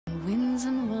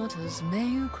Rivers may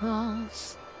you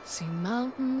cross, see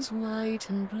mountains white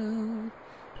and blue,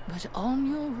 but on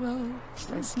your road,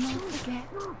 let's not forget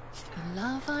the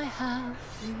love I have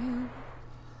for you.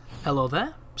 Hello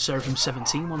there,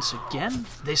 Seraphim17 once again.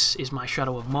 This is my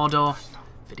Shadow of Mordor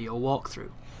video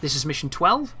walkthrough. This is mission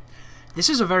 12. This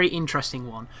is a very interesting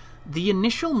one. The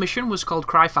initial mission was called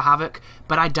Cry for Havoc,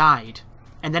 but I died,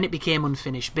 and then it became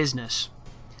unfinished business.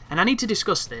 And I need to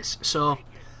discuss this, so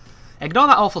ignore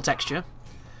that awful texture.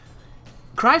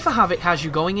 Cry for Havoc has you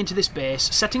going into this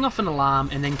base, setting off an alarm,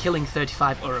 and then killing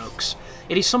 35 Uruks.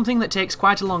 It is something that takes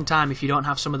quite a long time if you don't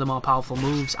have some of the more powerful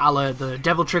moves, a la the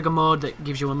Devil Trigger mode that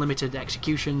gives you unlimited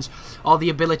executions, or the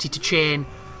ability to chain,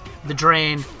 the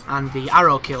drain, and the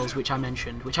arrow kills, which I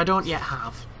mentioned, which I don't yet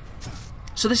have.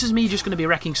 So this is me just going to be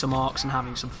wrecking some orcs and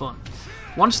having some fun.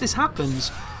 Once this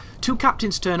happens, 2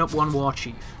 captains turn up, 1 war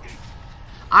chief.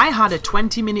 I had a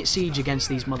 20-minute siege against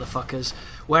these motherfuckers,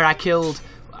 where I killed,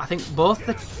 I think, both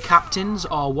the captains,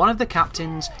 or one of the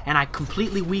captains, and I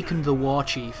completely weakened the war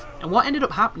chief. And what ended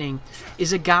up happening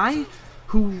is a guy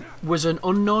who was an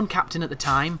unknown captain at the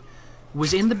time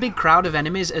was in the big crowd of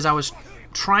enemies as I was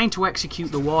trying to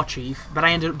execute the war chief, but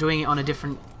I ended up doing it on a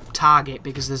different target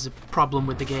because there's a problem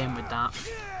with the game with that.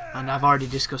 And I've already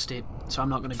discussed it, so I'm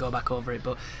not going to go back over it.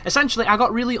 But essentially, I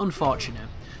got really unfortunate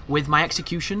with my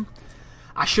execution.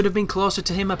 I should have been closer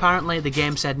to him, apparently. The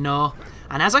game said no.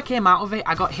 And as I came out of it,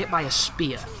 I got hit by a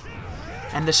spear.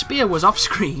 And the spear was off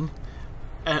screen.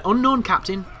 An unknown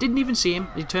captain. Didn't even see him.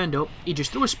 He turned up. He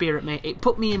just threw a spear at me. It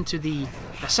put me into the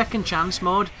second chance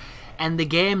mode. And the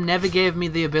game never gave me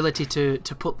the ability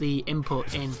to put the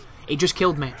input in. It just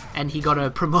killed me. And he got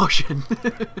a promotion.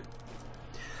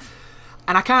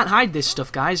 And I can't hide this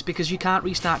stuff, guys, because you can't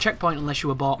restart checkpoint unless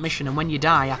you abort mission. And when you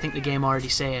die, I think the game already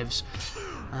saves.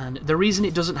 And the reason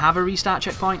it doesn't have a restart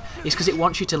checkpoint is because it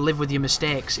wants you to live with your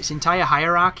mistakes. Its entire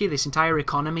hierarchy, this entire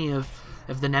economy of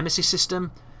the Nemesis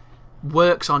system,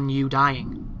 works on you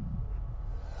dying.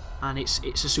 And it's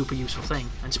a super useful thing.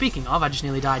 And speaking of, I just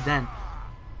nearly died then.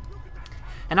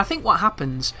 And I think what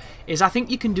happens is I think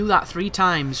you can do that 3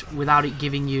 times without it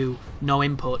giving you no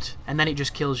input, and then it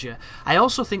just kills you. I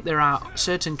also think there are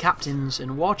certain captains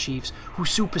and war chiefs who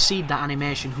supersede that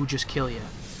animation who just kill you.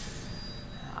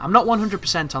 I'm not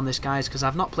 100% on this, guys, because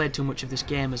I've not played too much of this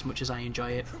game as much as I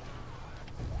enjoy it.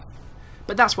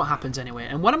 But that's what happens anyway.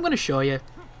 And what I'm going to show you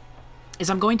is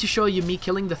I'm going to show you me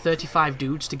killing the 35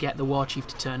 dudes to get the war chief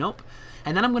to turn up.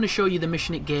 And then I'm going to show you the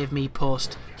mission it gave me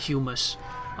posthumously.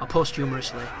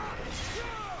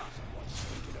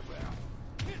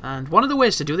 And one of the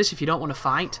ways to do this if you don't want to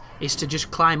fight is to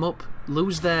just climb up,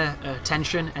 lose their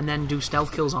attention, and then do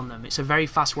stealth kills on them. It's a very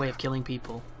fast way of killing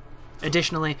people.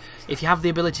 Additionally, if you have the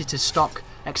ability to stock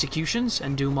executions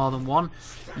and do more than one,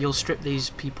 you'll strip these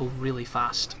people really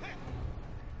fast.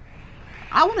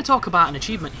 I want to talk about an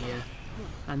achievement here,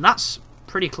 and that's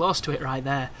pretty close to it right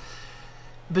there.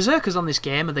 Berserkers on this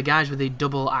game are the guys with the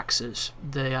double axes.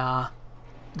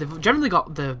 They've generally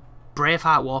got the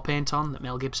Braveheart war paint on that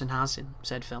Mel Gibson has in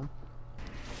said film.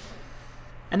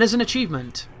 And there's an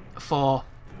achievement for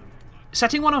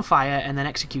setting one on fire and then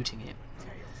executing it.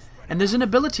 And there's an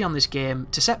ability on this game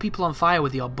to set people on fire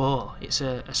with your bow. It's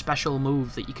a special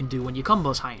move that you can do when your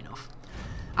combo's high enough.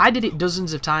 I did it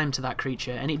dozens of times to that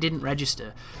creature and it didn't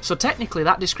register. So technically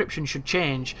that description should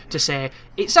change to say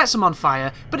it sets them on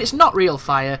fire, but it's not real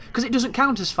fire because it doesn't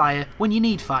count as fire when you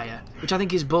need fire, which I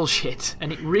think is bullshit,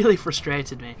 and it really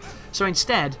frustrated me. So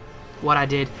instead, what I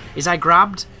did is I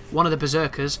grabbed one of the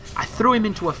berserkers, I threw him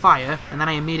into a fire, and then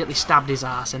I immediately stabbed his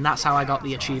ass, and that's how I got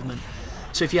the achievement.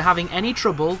 So if you're having any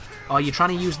trouble, or you're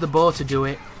trying to use the bow to do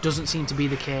it, doesn't seem to be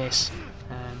the case.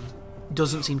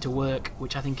 Doesn't seem to work,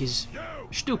 which I think is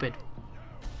stupid.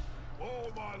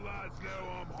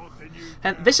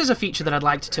 And this is a feature that I'd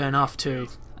like to turn off too.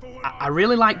 I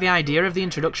really like the idea of the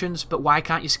introductions, but why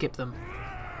can't you skip them?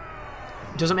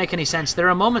 It doesn't make any sense. There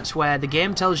are moments where the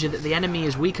game tells you that the enemy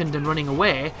is weakened and running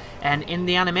away, and in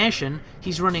the animation,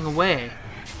 he's running away.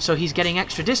 So he's getting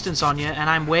extra distance on you, and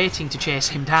I'm waiting to chase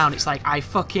him down. It's like, I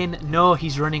fucking know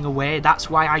he's running away. That's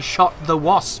why I shot the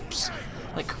wasps.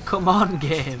 Like, come on,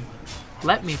 game.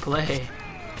 Let me play.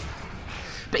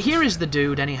 But here is the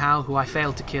dude, anyhow, who I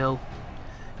failed to kill.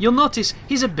 You'll notice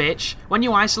he's a bitch. When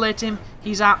you isolate him,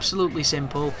 he's absolutely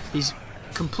simple. He's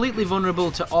completely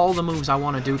vulnerable to all the moves I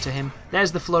want to do to him.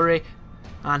 There's the flurry,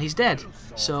 and he's dead.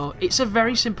 So it's a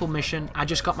very simple mission. I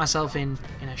just got myself in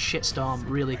a shitstorm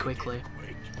really quickly.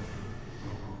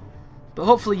 But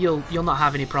hopefully you'll not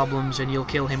have any problems and you'll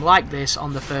kill him like this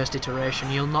on the first iteration.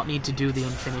 You'll not need to do the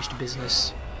unfinished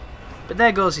business. But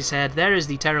there goes his head. There is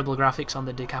the terrible graphics on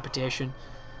the decapitation.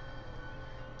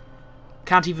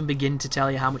 can't even begin to tell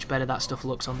you how much better that stuff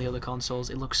looks on the other consoles.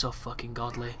 It looks so fucking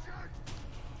godly.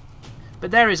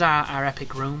 But there is our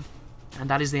epic room, and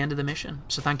that is the end of the mission.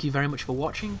 So thank you very much for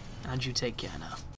watching, and you take care now.